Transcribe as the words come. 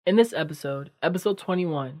In this episode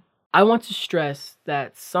 21, I want to stress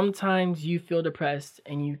that sometimes you feel depressed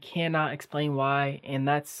and you cannot explain why, and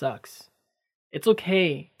that sucks. It's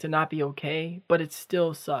okay to not be okay, but it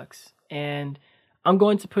still sucks. And I'm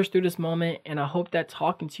going to push through this moment, and I hope that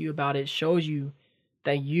talking to you about it shows you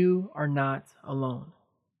that you are not alone.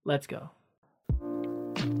 Let's go.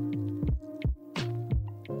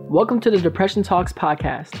 Welcome to the Depression Talks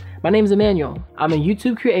podcast. My name is Emmanuel. I'm a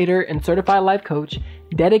YouTube creator and certified life coach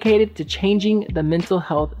dedicated to changing the mental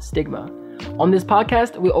health stigma. On this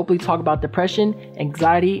podcast, we openly talk about depression,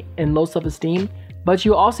 anxiety, and low self-esteem, but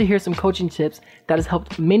you'll also hear some coaching tips that has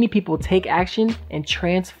helped many people take action and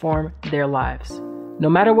transform their lives. No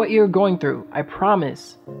matter what you're going through, I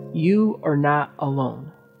promise you are not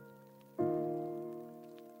alone.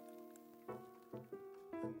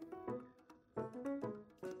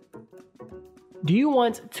 Do you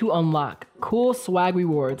want to unlock cool swag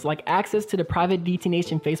rewards like access to the private DT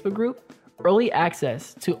Nation Facebook group, early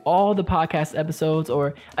access to all the podcast episodes,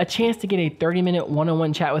 or a chance to get a 30-minute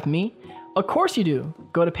one-on-one chat with me? Of course you do.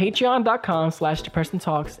 Go to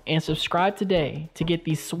patreon.com/depressiontalks and subscribe today to get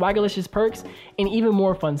these swagalicious perks and even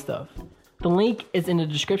more fun stuff. The link is in the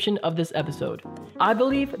description of this episode. I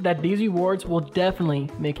believe that these rewards will definitely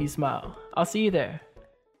make you smile. I'll see you there.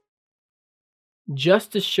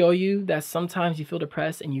 Just to show you that sometimes you feel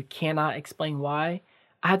depressed and you cannot explain why,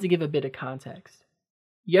 I had to give a bit of context.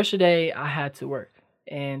 Yesterday, I had to work,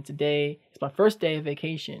 and today is my first day of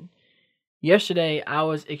vacation. Yesterday, I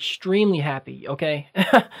was extremely happy, okay?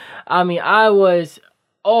 Oh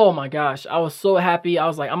my gosh, I was so happy. I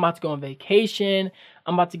was like, I'm about to go on vacation.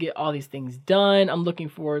 I'm about to get all these things done. I'm looking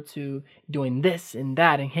forward to doing this and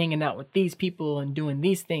that and hanging out with these people and doing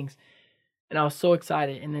these things. And I was so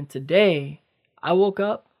excited. And then today, I woke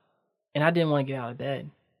up and I didn't want to get out of bed.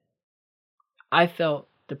 I felt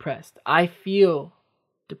depressed. I feel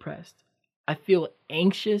depressed. I feel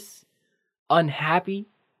anxious, unhappy,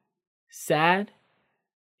 sad,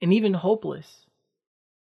 and even hopeless.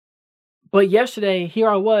 But yesterday, here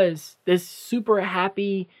I was, this super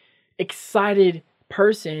happy, excited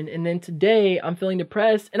person. And then today, I'm feeling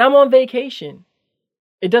depressed and I'm on vacation.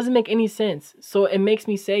 It doesn't make any sense. So it makes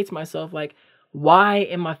me say to myself, like, why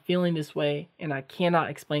am I feeling this way? And I cannot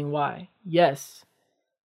explain why. Yes,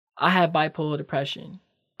 I have bipolar depression,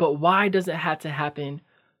 but why does it have to happen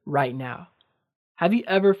right now? Have you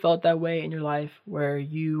ever felt that way in your life where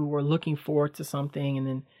you were looking forward to something and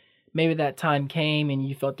then maybe that time came and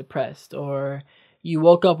you felt depressed, or you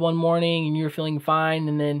woke up one morning and you're feeling fine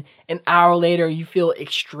and then an hour later you feel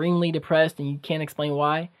extremely depressed and you can't explain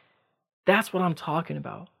why? That's what I'm talking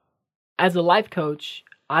about. As a life coach,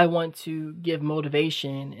 I want to give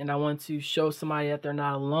motivation and I want to show somebody that they're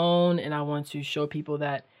not alone, and I want to show people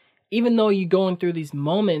that even though you're going through these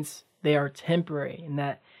moments, they are temporary and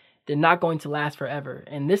that they're not going to last forever.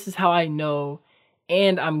 And this is how I know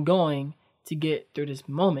and I'm going to get through this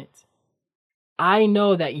moment. I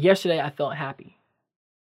know that yesterday I felt happy.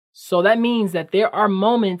 So that means that there are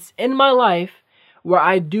moments in my life where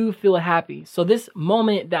I do feel happy. So this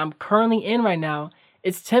moment that I'm currently in right now,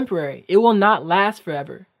 it's temporary. It will not last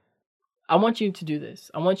forever. I want you to do this.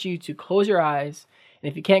 I want you to close your eyes. And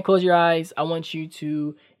if you can't close your eyes, I want you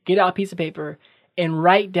to get out a piece of paper and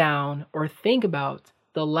write down or think about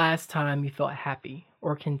the last time you felt happy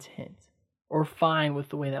or content or fine with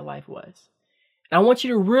the way that life was. And I want you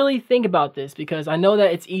to really think about this, because I know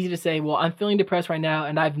that it's easy to say, well, I'm feeling depressed right now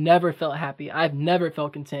and I've never felt happy. I've never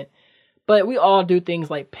felt content. But we all do things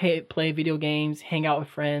like play video games, hang out with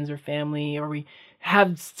friends or family, or we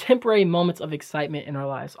have temporary moments of excitement in our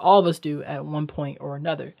lives. All of us do at one point or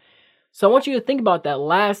another. So I want you to think about that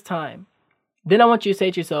last time. Then I want you to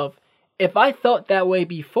say to yourself, if I felt that way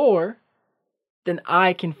before, then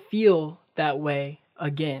I can feel that way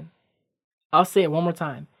again. I'll say it one more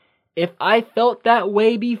time. If I felt that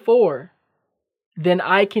way before, then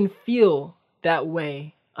I can feel that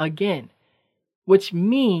way again. Which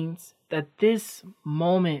means that this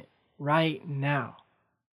moment right now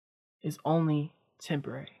is only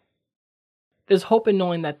temporary. There's hope in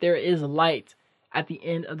knowing that there is light at the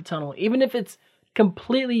end of the tunnel. Even if it's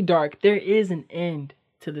completely dark, there is an end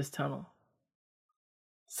to this tunnel.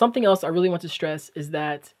 Something else I really want to stress is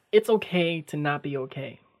that it's okay to not be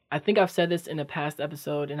okay. I think I've said this in a past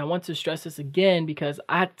episode, and I want to stress this again because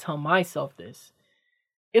I had to tell myself this.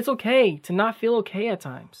 It's okay to not feel okay at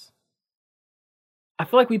times. I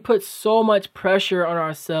feel like we put so much pressure on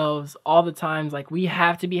ourselves all the times. Like, we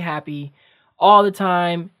have to be happy all the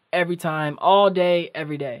time, every time, all day,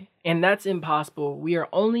 every day. And that's impossible. We are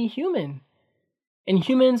only human. And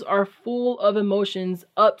humans are full of emotions,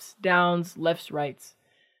 ups, downs, lefts, rights.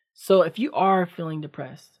 So if you are feeling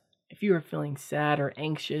depressed, if you are feeling sad or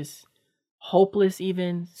anxious, hopeless,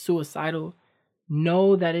 even suicidal,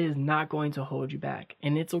 know that it is not going to hold you back.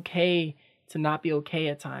 And it's okay to not be okay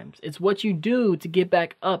at times. It's what you do to get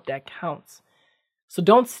back up that counts. So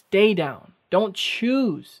don't stay down. Don't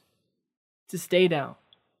choose to stay down.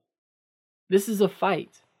 This is a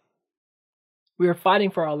fight. We are fighting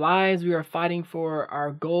for our lives. We are fighting for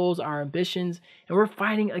our goals, our ambitions, and we're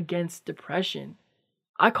fighting against depression.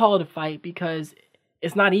 I call it a fight because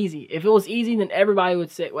it's not easy. If it was easy, then everybody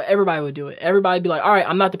would say, well, everybody would do it. Everybody would be like, all right,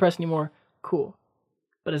 I'm not depressed anymore. Cool.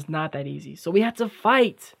 But it's not that easy. So we have to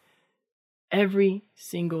fight every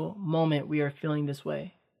single moment we are feeling this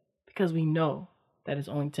way because we know that it's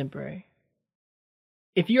only temporary.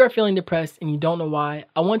 If you are feeling depressed and you don't know why,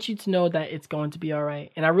 I want you to know that it's going to be all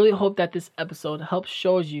right. And I really hope that this episode helps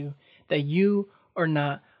shows you that you are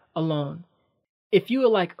not alone. If you would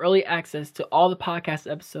like early access to all the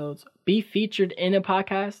podcast episodes, be featured in a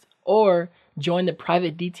podcast, or join the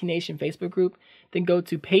private DT Nation Facebook group, then go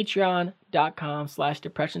to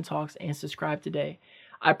patreon.com/depression talks and subscribe today.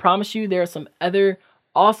 I promise you there are some other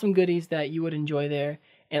awesome goodies that you would enjoy there.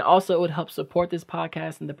 And also, it would help support this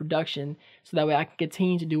podcast and the production so that way I can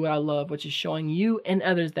continue to do what I love, which is showing you and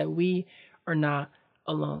others that we are not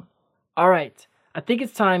alone. All right, I think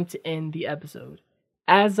it's time to end the episode.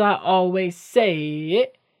 As I always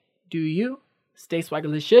say, do you stay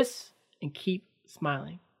swagalicious and keep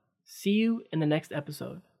smiling. See you in the next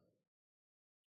episode.